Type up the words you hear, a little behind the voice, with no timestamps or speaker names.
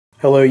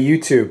Hello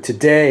YouTube.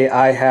 Today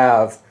I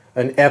have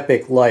an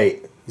epic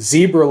light.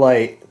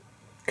 ZebraLight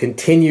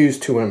continues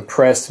to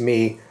impress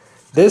me.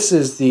 This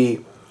is the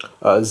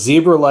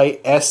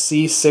ZebraLight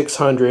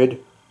SC600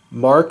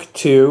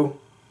 Mark II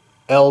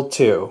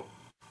L2.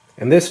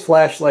 And this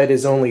flashlight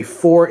is only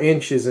 4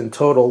 inches in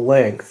total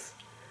length.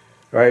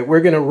 Alright,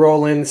 we're going to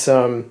roll in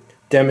some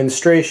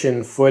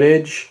demonstration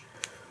footage.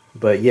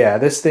 But yeah,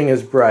 this thing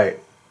is bright.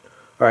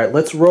 Alright,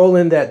 let's roll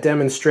in that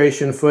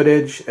demonstration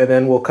footage and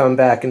then we'll come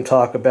back and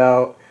talk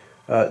about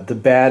the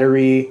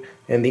battery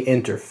and the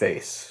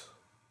interface.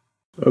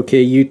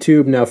 Okay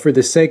YouTube, now for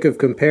the sake of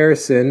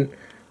comparison,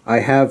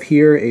 I have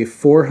here a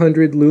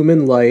 400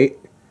 lumen light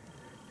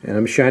and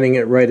I'm shining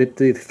it right at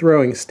the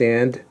throwing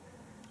stand,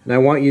 and I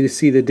want you to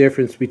see the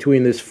difference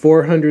between this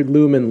 400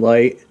 lumen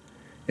light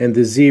and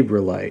the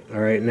ZebraLight.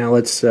 Alright, now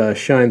let's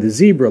shine the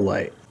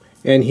ZebraLight.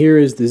 And here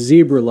is the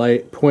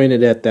ZebraLight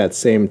pointed at that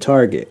same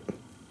target.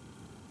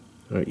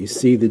 Alright, you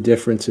see the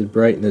difference in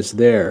brightness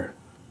there.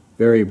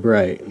 Very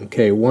bright.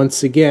 Okay,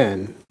 once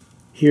again,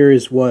 here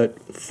is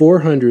what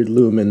 400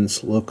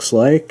 lumens looks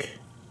like.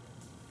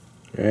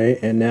 Right,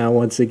 and now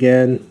once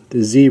again, the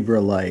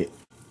ZebraLight.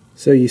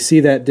 So you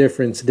see that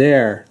difference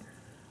there.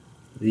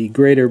 The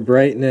greater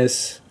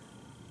brightness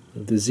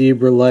of the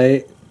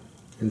ZebraLight,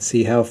 and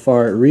see how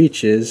far it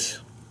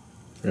reaches.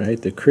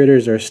 Right, the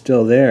critters are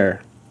still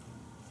there.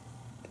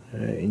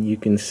 Right, and you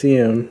can see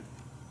them.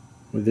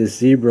 With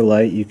this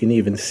ZebraLight, you can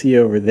even see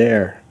over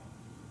there.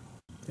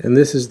 And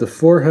this is the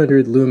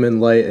 400 lumen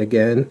light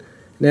again.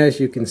 And as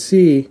you can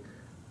see,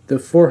 the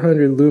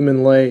 400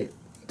 lumen light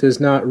does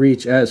not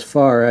reach as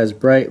far as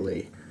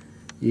brightly.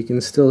 You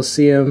can still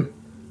see them,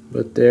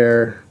 but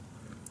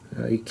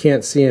you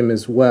can't see them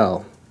as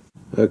well.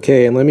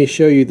 Okay, and let me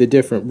show you the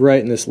different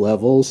brightness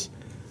levels.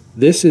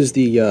 This is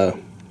the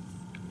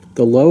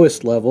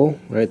lowest level,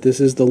 right? This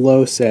is the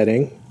low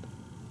setting,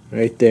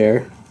 right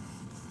there.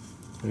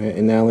 Right,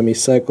 and now let me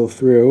cycle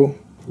through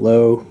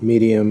low,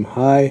 medium,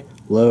 high,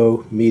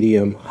 low,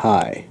 medium,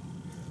 high.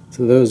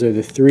 So those are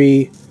the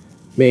 3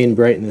 main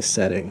brightness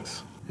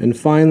settings. And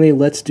finally,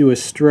 let's do a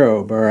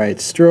strobe. Alright,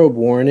 strobe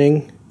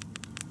warning.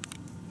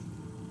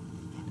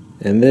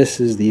 And this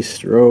is the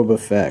strobe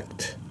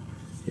effect.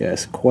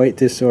 Yes, quite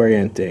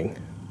disorienting.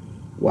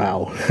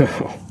 Wow,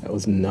 that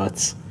was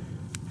nuts.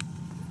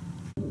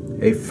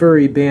 A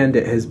furry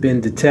bandit has been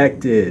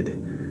detected,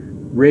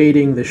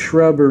 raiding the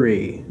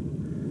shrubbery.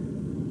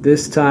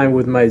 This time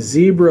with my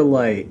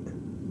ZebraLight.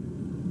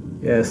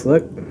 Yes,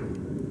 look.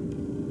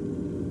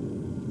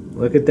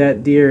 Look at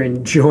that deer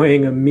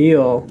enjoying a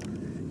meal.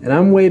 And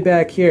I'm way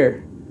back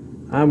here.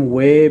 I'm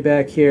way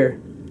back here.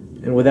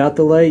 And without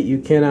the light, you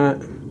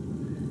can't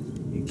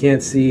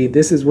see.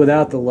 This is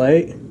without the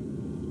light.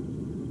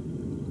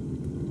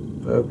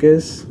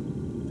 Focus.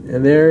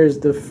 And there's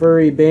the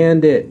furry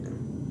bandit.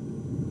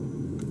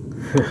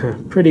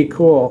 Pretty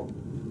cool.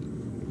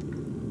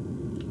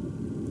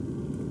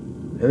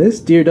 And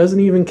this deer doesn't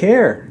even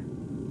care.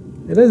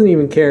 It doesn't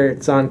even care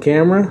it's on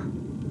camera.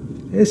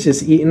 It's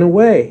just eating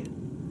away.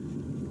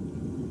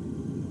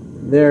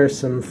 There are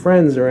some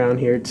friends around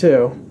here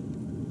too.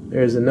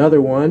 There's another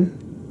one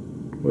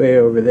way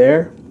over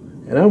there.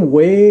 And I'm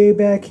way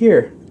back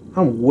here.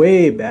 I'm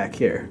way back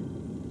here.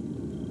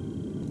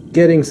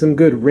 Getting some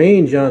good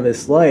range on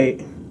this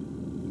light.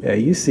 Yeah,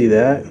 you see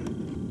that.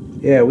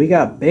 Yeah, we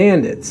got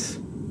bandits.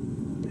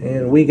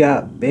 And we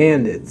got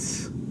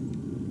bandits.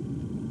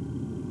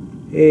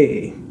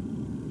 Hey.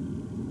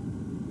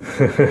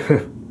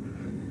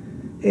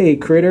 Hey,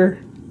 critter.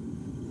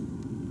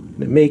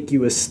 Gonna make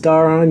you a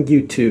star on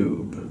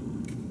YouTube.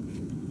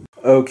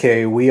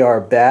 Okay, we are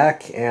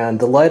back,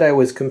 and the light I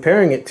was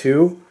comparing it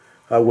to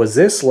was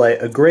this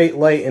light, a great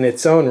light in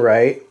its own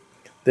right.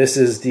 This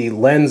is the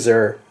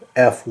Lenser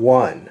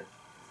F1.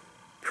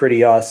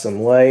 Pretty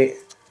awesome light.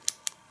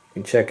 You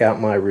can check out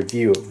my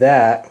review of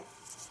that.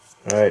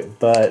 Alright,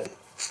 but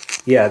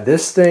yeah,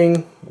 this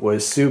thing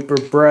was super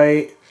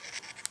bright.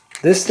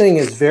 This thing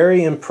is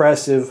very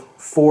impressive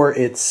for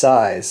its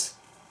size.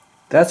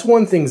 That's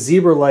one thing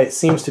ZebraLight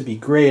seems to be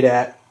great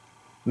at,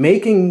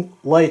 making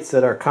lights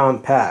that are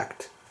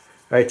compact.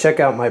 Alright, check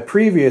out my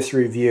previous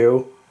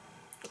review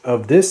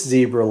of this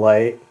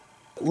ZebraLight.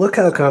 Look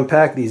how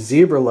compact these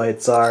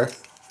ZebraLights are.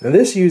 And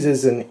this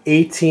uses an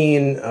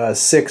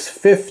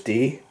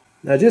 18650.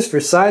 Now just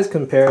for size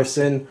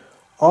comparison,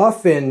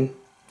 often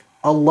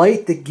a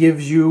light that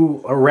gives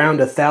you around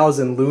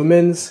 1,000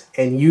 lumens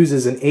and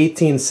uses an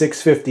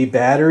 18650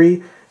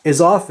 battery is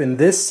often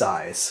this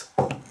size.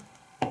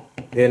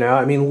 You know,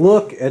 I mean,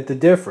 look at the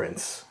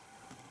difference.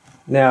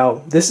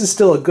 Now, this is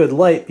still a good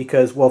light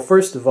because, well,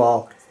 first of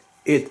all,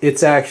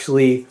 it's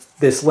actually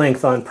this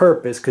length on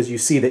purpose because you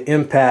see the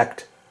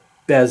impact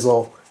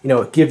bezel. You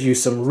know, it gives you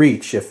some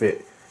reach if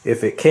it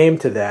came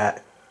to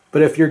that.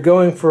 But if you're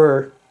going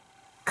for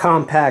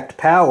compact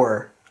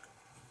power,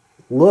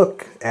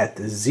 look at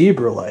the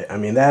ZebraLight. I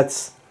mean,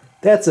 that's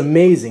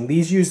amazing.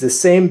 These use the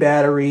same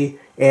battery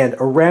and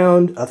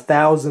around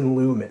 1,000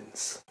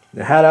 lumens.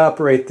 Now, how to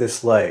operate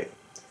this light.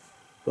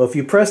 Well, if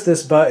you press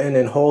this button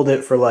and hold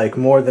it for like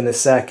more than a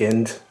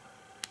second,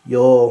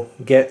 you'll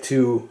get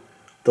to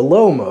the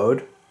low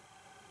mode.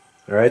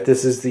 Alright,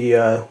 this is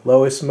the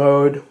lowest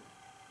mode.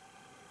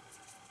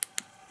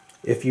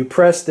 If you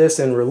press this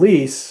and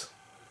release,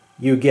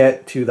 you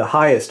get to the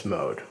highest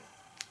mode.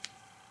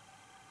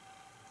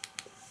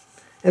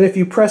 And if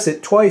you press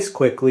it twice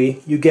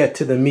quickly, you get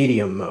to the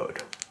medium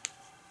mode.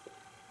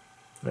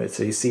 Alright,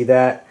 so you see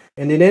that?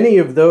 And in any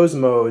of those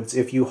modes,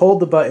 if you hold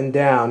the button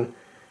down,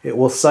 it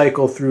will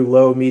cycle through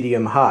low,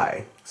 medium,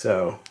 high.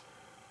 So,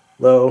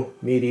 low,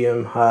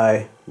 medium,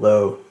 high,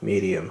 low,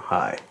 medium,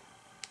 high.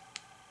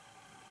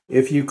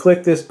 If you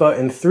click this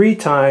button 3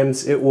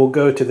 times, it will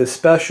go to the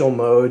special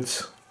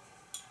modes,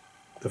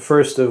 the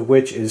first of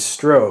which is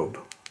strobe.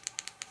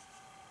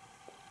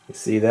 You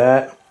see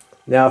that?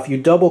 Now if you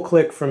double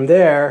click from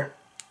there,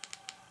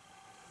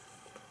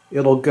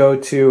 it'll go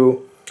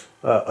to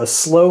a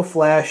slow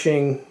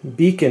flashing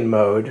beacon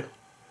mode,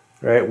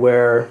 right,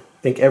 where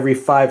I think every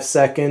 5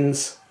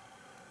 seconds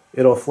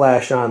it'll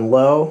flash on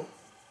low.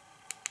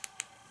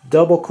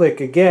 Double click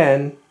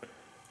again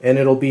and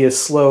it'll be a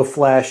slow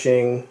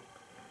flashing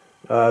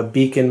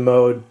beacon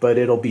mode, but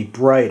it'll be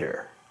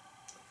brighter.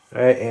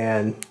 Right,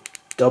 and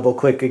double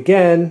click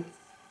again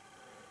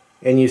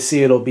and you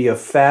see it'll be a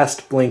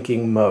fast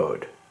blinking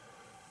mode.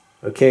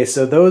 Okay,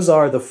 so those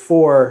are the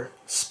 4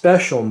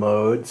 special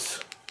modes,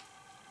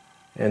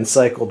 and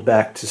cycled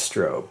back to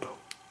strobe.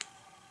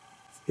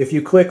 If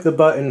you click the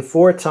button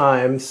 4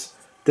 times,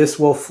 this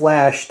will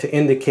flash to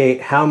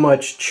indicate how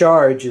much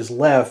charge is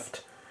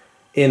left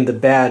in the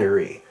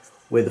battery,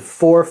 with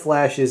 4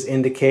 flashes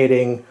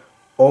indicating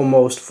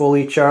almost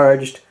fully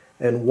charged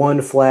and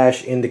 1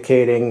 flash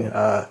indicating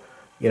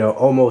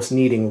almost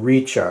needing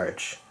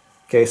recharge.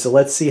 Okay, so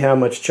let's see how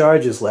much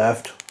charge is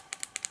left.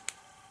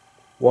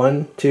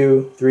 1,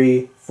 2,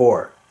 3,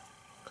 4.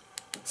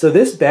 So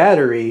this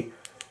battery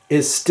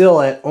is still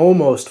at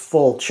almost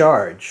full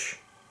charge,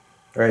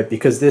 right?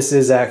 Because this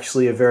is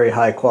actually a very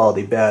high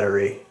quality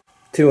battery.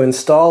 To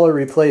install or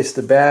replace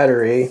the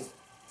battery,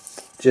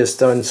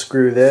 just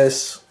unscrew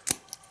this.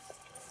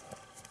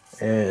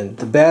 And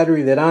the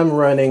battery that I'm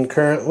running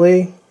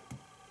currently,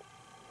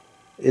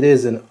 it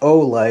is an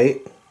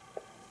O-Light.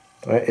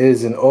 It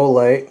is an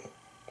O-Light.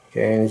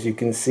 Okay, and as you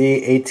can see,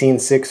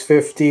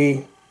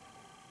 18650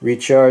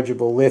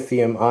 rechargeable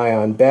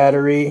lithium-ion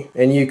battery.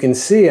 And you can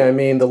see, I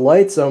mean, the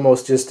light's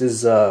almost just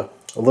as a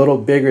little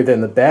bigger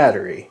than the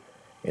battery.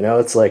 You know,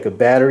 it's like a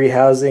battery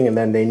housing, and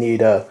then they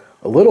need a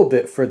little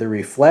bit for the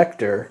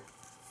reflector.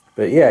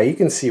 But yeah, you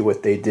can see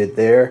what they did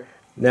there.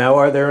 Now,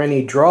 are there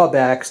any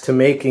drawbacks to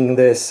making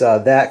this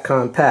that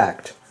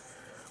compact?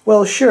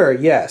 Well, sure,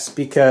 yes,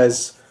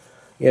 because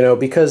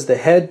the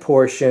head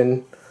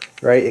portion,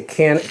 right, it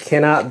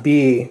cannot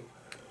be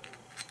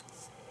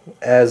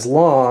as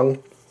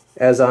long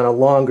as on a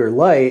longer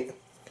light.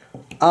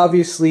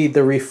 Obviously,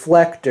 the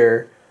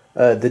reflector,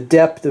 the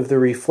depth of the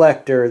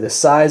reflector, the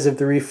size of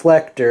the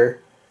reflector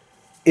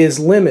is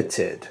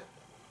limited.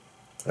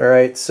 All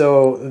right,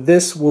 so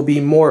this will be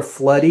more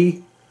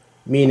floody,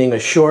 meaning a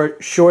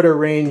shorter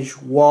range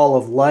wall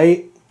of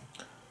light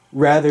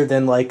rather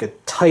than like a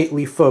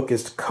tightly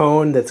focused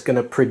cone that's going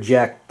to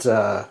project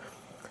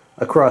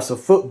across a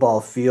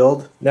football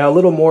field. Now a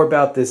little more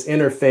about this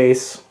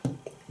interface.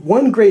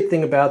 One great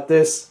thing about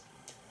this,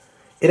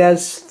 it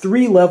has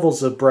 3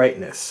 levels of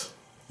brightness: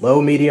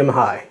 low, medium,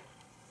 high.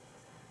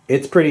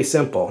 It's pretty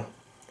simple.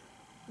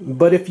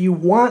 But if you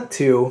want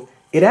to,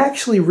 it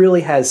actually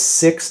really has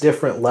 6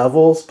 different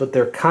levels, but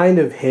they're kind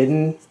of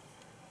hidden.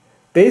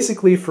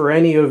 Basically, for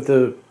any of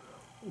the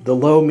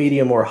low,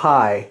 medium, or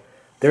high,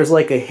 there's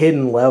like a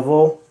hidden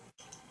level.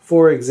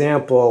 For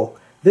example,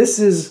 this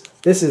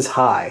is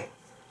high,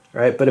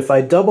 right? But if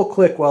I double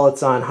click while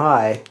it's on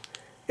high,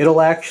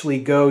 it'll actually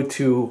go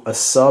to a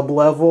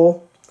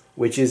sub-level,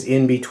 which is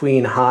in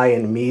between high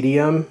and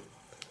medium.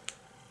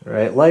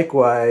 Right?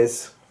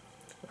 Likewise,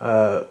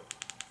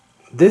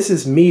 this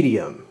is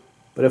medium,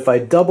 but if I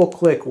double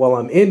click while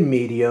I'm in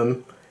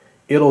medium,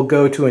 it'll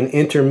go to an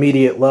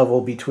intermediate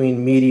level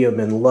between medium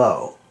and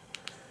low.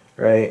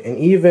 Right? And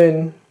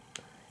even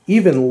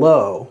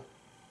low,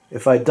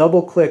 if I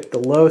double click the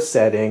low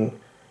setting,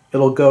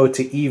 it'll go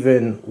to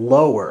even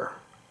lower,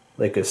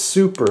 like a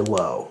super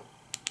low.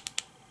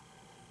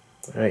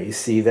 All right, you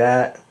see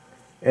that?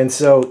 And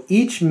so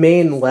each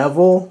main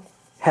level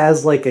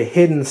has like a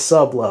hidden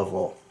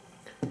sub-level.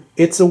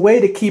 It's a way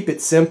to keep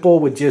it simple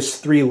with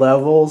just 3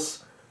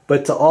 levels,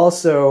 but to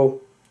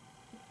also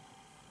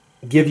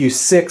give you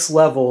 6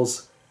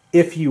 levels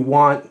if you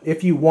want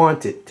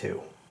it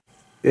to.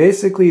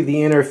 Basically, the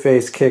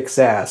interface kicks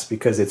ass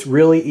because it's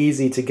really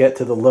easy to get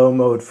to the low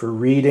mode for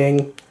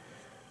reading.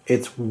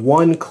 It's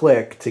 1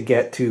 click to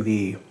get to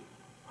the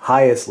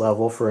highest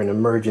level for an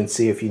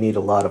emergency if you need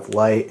a lot of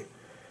light.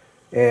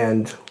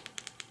 And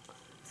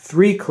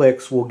 3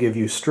 clicks will give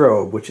you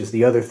strobe, which is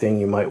the other thing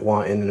you might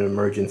want in an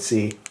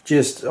emergency.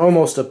 Just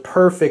almost a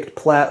perfect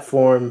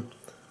platform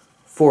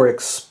for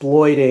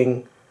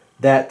exploiting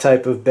that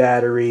type of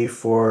battery,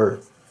 for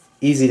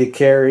easy to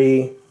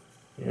carry,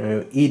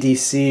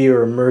 EDC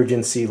or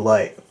emergency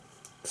light.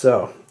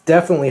 So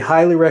definitely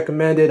highly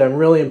recommended. I'm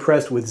really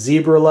impressed with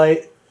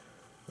ZebraLight.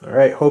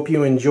 Alright, hope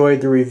you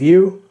enjoyed the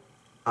review.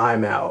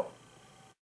 I'm out.